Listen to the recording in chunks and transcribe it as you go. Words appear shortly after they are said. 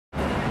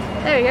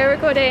There we go,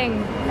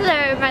 recording.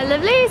 Hello, my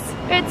lovelies.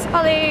 It's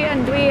Ollie,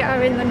 and we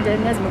are in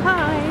London as well.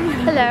 Hi.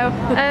 Hello.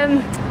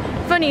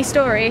 Funny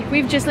story.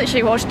 We've just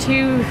literally walked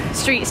 2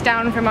 streets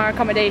down from our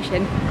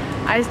accommodation.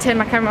 I just turned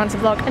my camera on to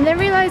vlog, and then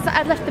realised that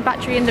I'd left the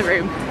battery in the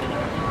room.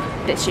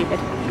 Bit stupid.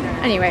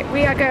 Anyway,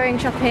 we are going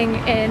shopping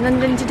in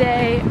London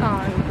today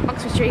on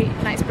Oxford Street,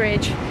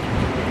 Knightsbridge,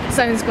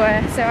 Sloane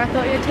Square. So I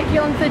thought I'd take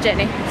you on for the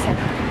journey. So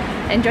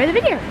enjoy the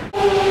video.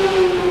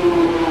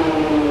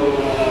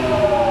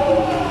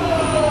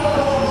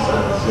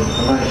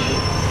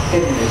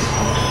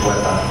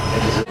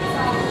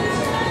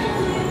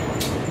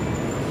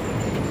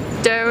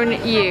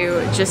 Don't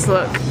you just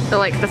look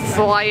like the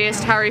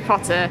flyest Harry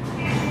Potter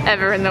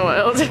ever in the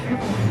world?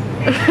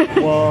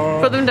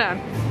 Put them down.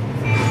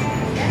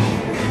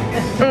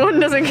 One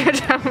doesn't go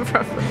down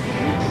properly.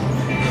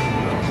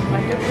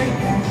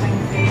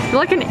 You're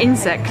like an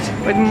insect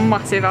with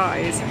massive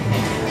eyes.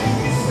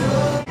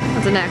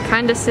 I don't know,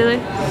 kinda silly.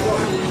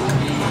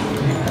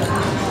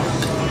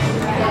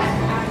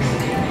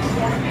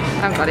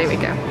 Oh god, here we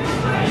go.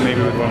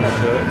 Maybe with one more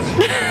shirt.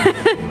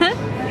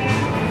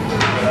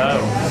 Oh.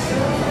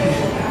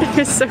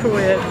 It's so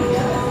weird.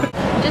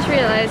 I just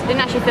realised I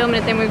didn't actually film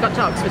anything when we got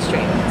to Oxford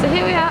Street. So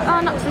here we are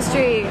on Oxford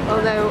Street,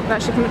 although we've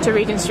actually come up to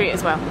Regent Street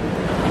as well.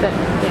 But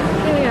yeah,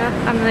 here we are,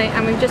 Emily,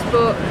 and we've just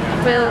bought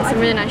Will some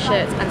really nice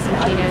shirts and some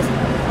chinos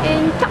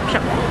in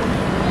Topshop,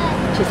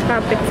 which is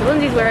fab because the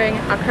ones he's wearing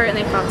are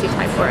currently far too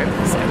tight for him,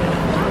 so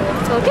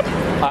it's all good.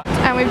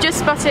 And we've just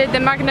spotted the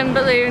Magnum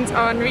balloons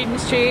on Regent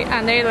Street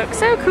and they look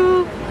so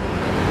cool.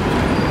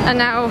 And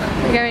now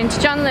we're going to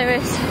John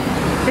Lewis.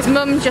 His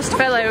mum just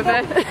fell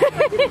over.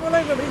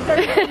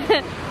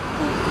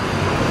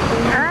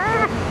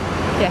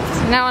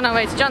 Yes, now on our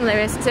way to John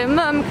Lewis so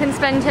mum can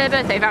spend her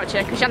birthday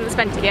voucher because she hasn't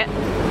spent it yet.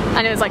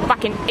 And it was like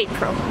back in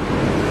April.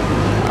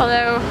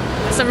 Although,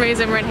 for some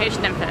reason we're in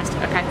H&M first.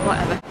 Okay,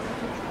 whatever.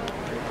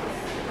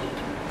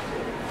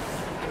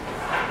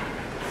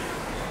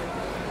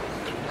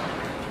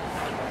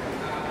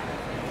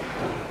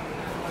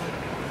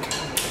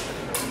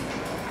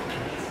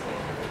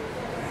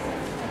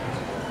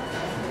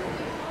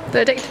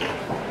 Verdict?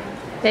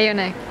 Yay or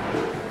nay?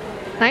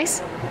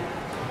 Nice?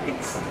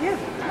 It's, yeah,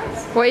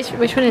 nice.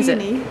 Which one is it?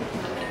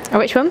 Oh,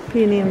 which one?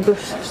 Peony and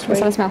bush.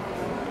 What's that smell?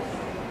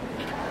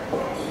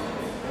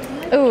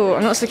 Oh,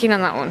 I'm not so keen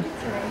on that one.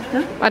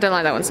 No? I don't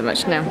like that one so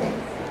much, no.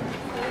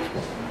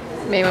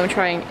 Maybe I'm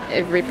trying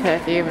every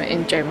perfume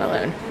in Jo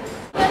Malone.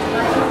 We're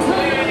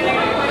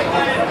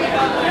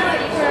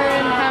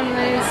in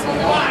Hamleys.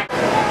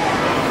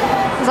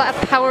 It's like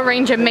a Power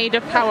Ranger made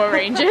of Power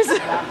Rangers.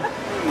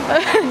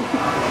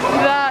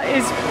 That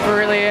is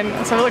brilliant.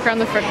 Let's have a look around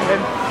the front of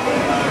him.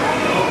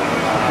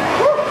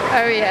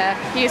 Oh yeah,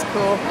 he's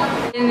cool.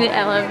 In the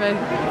Elephant.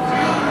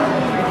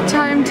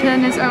 Time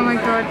turners, oh my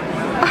god.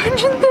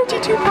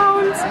 132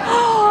 pounds!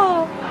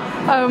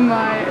 Oh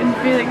my, and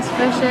Felix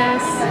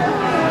Vicious.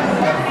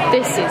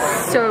 This is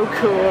so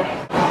cool.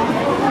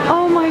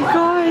 Oh my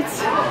god!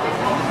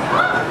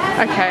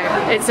 Okay,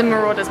 it's a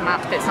Marauders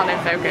map, it's not in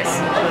focus.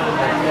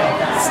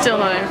 Still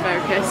not in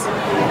focus.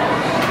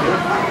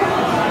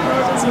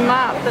 Marauders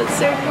map, that's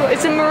so cool.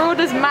 It's a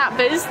Marauders map,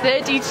 but it's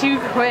 32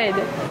 quid.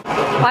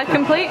 Life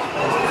complete?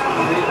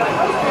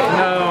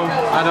 No,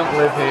 I don't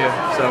live here,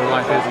 so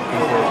life isn't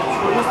complete.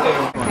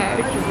 Okay.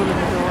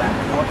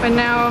 But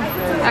now,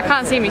 I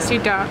can't see me, it's too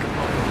dark.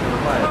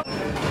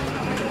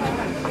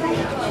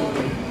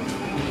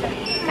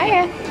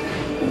 Hiya.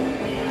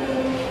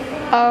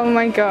 Oh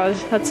my god,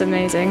 that's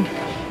amazing.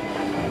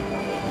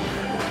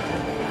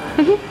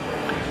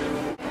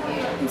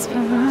 It's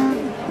fun.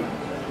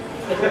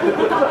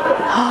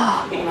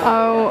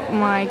 Oh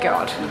my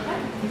god.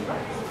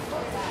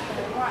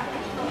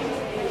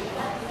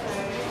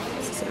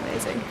 This is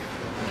amazing.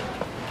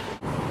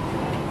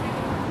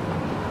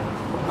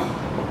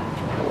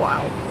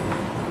 Wow.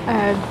 I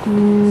have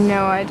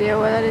no idea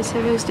what that is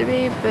supposed to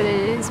be, but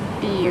it is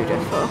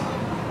beautiful.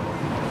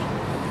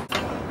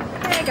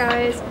 Hey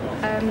guys,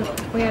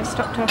 we have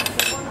stopped off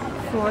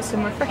for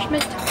some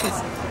refreshment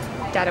because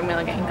Dad and Will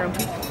are getting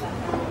grumpy.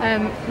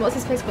 What's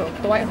this place called?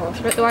 The White Horse.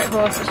 We're at the White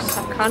Horse, which is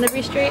off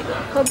Carnaby Street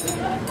pub,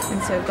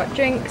 and so we've got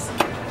drinks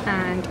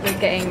and we're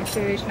getting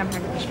food, and I'm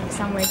having a fish and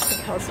sandwich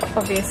because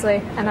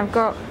obviously, and I've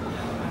got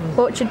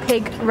Orchard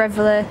Pig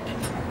Reveller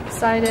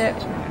cider.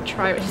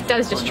 Try which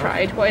Dad's just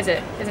tried. What is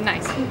it? Is it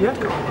nice? Yeah,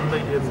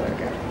 medium.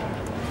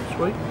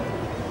 Sweet.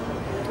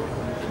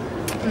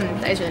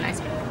 That is really nice.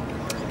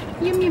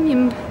 Yum yum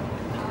yum.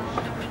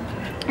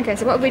 Okay,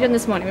 so what have we done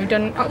this morning? We've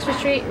done Oxford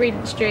Street,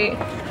 Regent Street,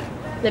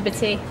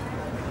 Liberty,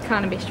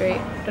 Carnaby Street,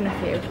 done a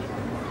few.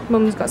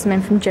 Mum's got some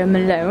in from Jo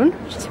Malone,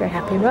 which she's very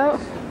happy about.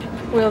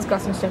 Will's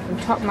got some stuff from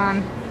Top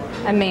Man,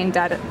 and me and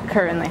Dad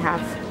currently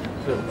have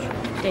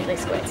Diddley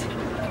Squid.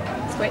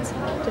 Squid?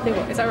 Diddley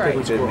what? Is that right?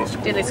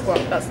 Diddley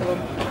Squat, that's the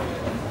one.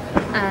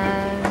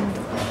 And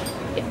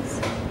yes.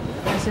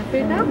 There's some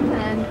food now,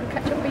 and we'll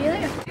catch up with you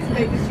later.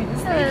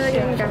 Hello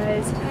again,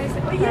 guys.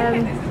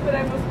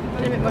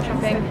 Done a bit more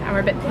shopping and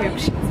we're a bit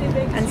pooped,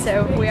 and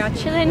so we are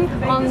chilling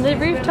on the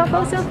rooftop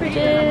of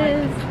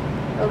Selfridges,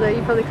 although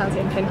you probably can't see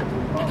anything,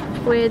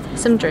 with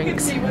some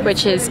drinks,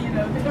 which is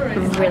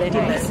really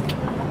nice.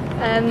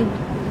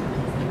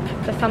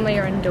 The family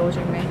are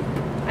indulging me.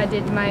 I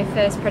did my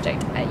first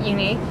project at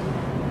uni.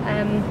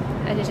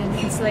 I did an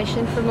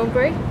installation for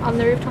Mulberry on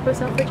the rooftop of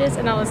Selfridges,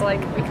 and I was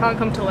like, we can't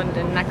come to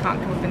London and I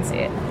can't come up and see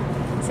it.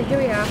 So here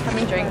we are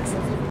having drinks.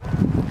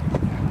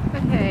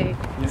 Okay,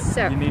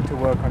 so you need to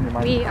work on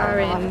your we are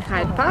in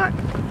Hyde Park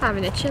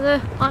having a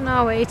chiller on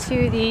our way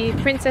to the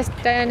Princess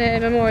Diana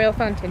Memorial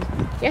Fountain.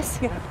 Yes?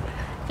 Yeah.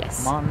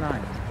 Yes. Mom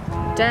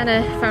 9.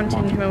 Diana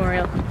Fountain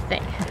Memorial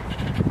thing.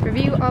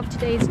 Review of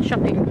today's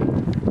shopping.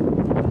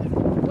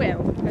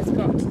 Will has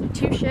got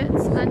 2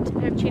 shirts and a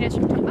pair of chinos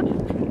from Topper.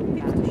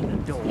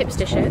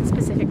 Hipster shirts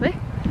specifically.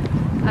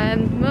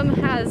 Mum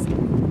has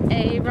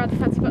a rather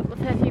fancy bottle of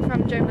perfume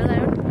from Jo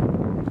Malone.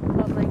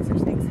 Not like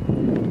such things.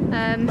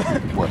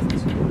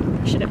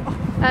 Shut up.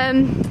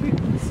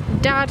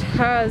 Dad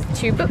has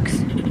 2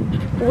 books.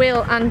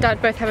 Will and Dad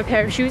both have a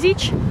pair of shoes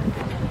each.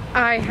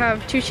 I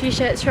have 2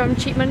 t-shirts from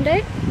Cheap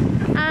Monday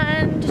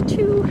and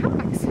 2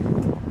 handbags,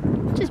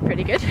 which is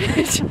pretty good.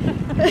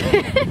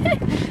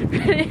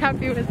 Really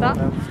happy with that.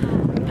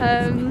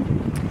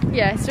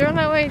 Yeah, so we're on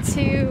our way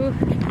to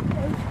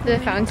the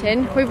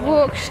fountain. We've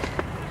walked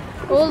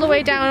all the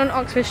way down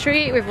Oxford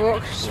Street, we've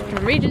walked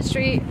from Regent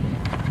Street.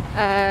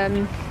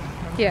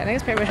 Yeah, I think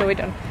that's pretty much all we've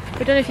done.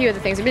 We've done a few other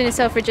things. We've been in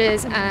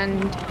Selfridges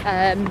and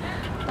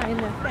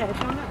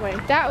that way.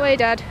 that way,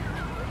 Dad.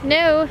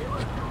 No,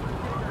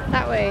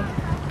 that way.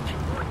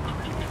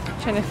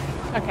 Trying to.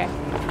 Okay.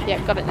 Yeah,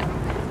 got it now.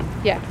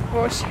 Yeah,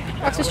 walked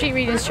Oxford Street,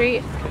 Regent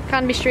Street,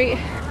 Canby Street.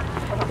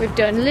 We've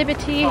done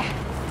Liberty,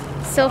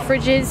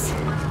 Selfridges,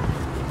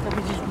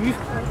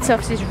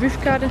 Selfridges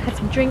Roof Garden. Had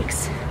some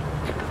drinks.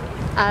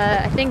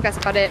 I think that's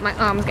about it. My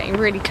arm's getting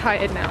really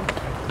tired now.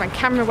 My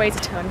camera weighs a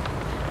ton.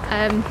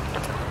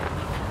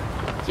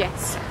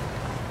 Yes.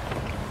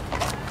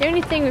 The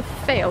only thing we've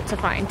failed to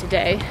find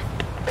today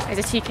is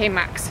a TK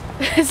Maxx,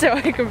 so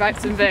I can buy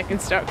some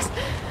Birkenstocks.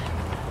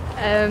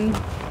 And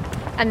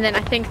then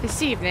I think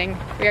this evening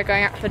we are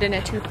going out for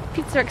dinner to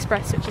Pizza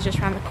Express, which is just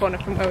around the corner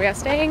from where we are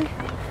staying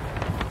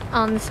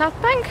on the South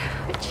Bank,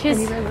 which is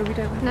Anywhere where we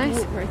don't have nice.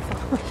 to walk very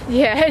far.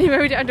 Yeah,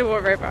 anywhere we don't have to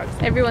walk very far.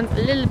 Everyone's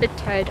a little bit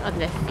tired on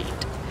their feet.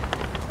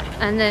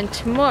 And then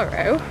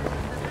tomorrow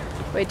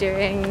we're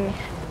doing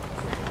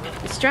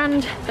the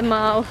Strand, the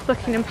Mall,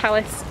 Buckingham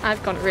Palace.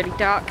 I've gone really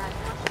dark.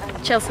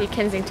 Chelsea,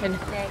 Kensington,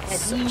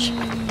 such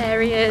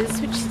areas,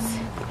 which is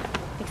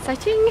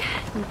exciting.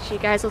 And you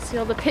guys will see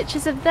all the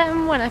pictures of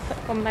them when I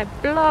put on my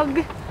blog.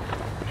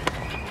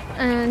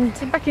 And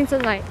back into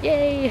the light,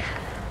 yay!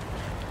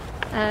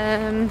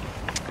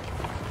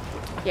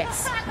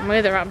 Yes, my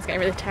other arm's getting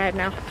really tired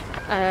now.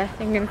 I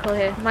think I'm gonna call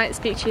here. Might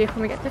speak to you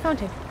when we get to the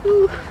fountain.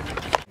 Woo.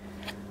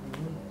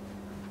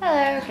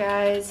 Hello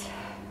guys,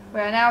 we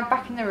are now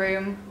back in the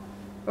room.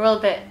 We're all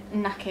a bit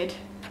knackered.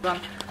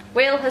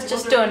 Will has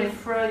just done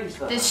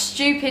the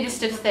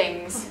stupidest of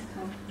things.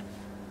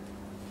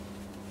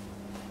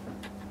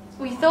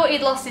 We thought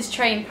he'd lost his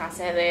train pass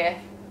earlier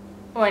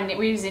when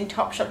we was in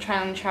Topshop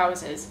trying on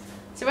trousers.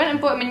 So we went and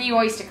bought him a new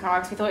Oyster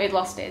card because we thought he'd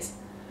lost his.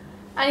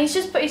 And he's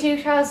just put his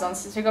new trousers on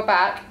since we got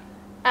back,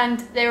 and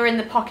they were in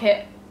the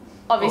pocket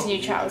of his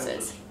new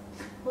trousers.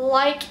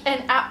 Like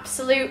an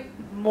absolute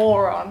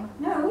moron.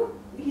 No,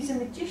 he's a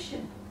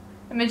magician.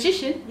 A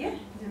magician? Yeah,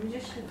 he's a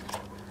magician.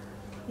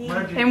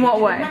 In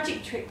what way? A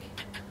magic trick.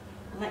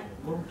 Like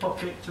One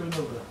pocket to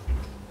another.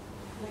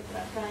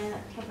 that guy in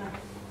that cover.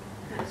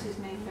 That's his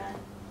main guy.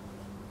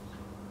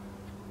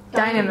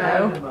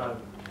 Dynamo.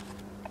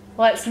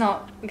 Let's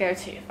not go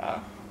too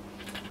far.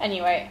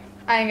 Anyway,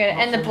 I'm going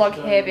to end the vlog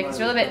here because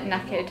we're a little bit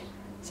knackered.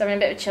 So I'm in a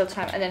bit of a chill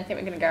time, and then I think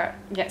we're going to go out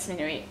and get something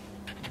to eat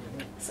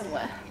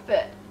somewhere.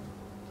 But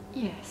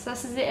yes,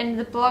 this is the end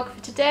of the vlog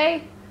for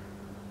today.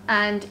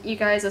 And you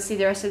guys will see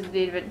the rest of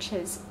the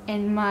adventures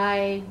in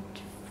my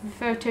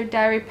photo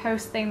diary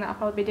post thing that I'll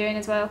probably be doing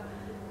as well.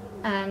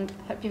 And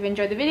I hope you've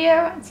enjoyed the video.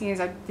 And seeing as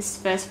this is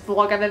the first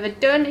vlog I've ever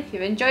done, if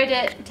you've enjoyed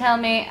it, tell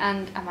me,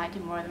 and I might do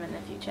more of them in the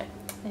future.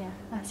 So yeah,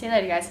 I'll see you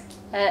later guys.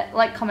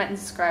 Like, comment and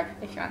subscribe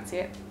if you want to see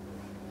it.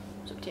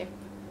 It's up to you.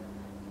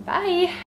 Bye!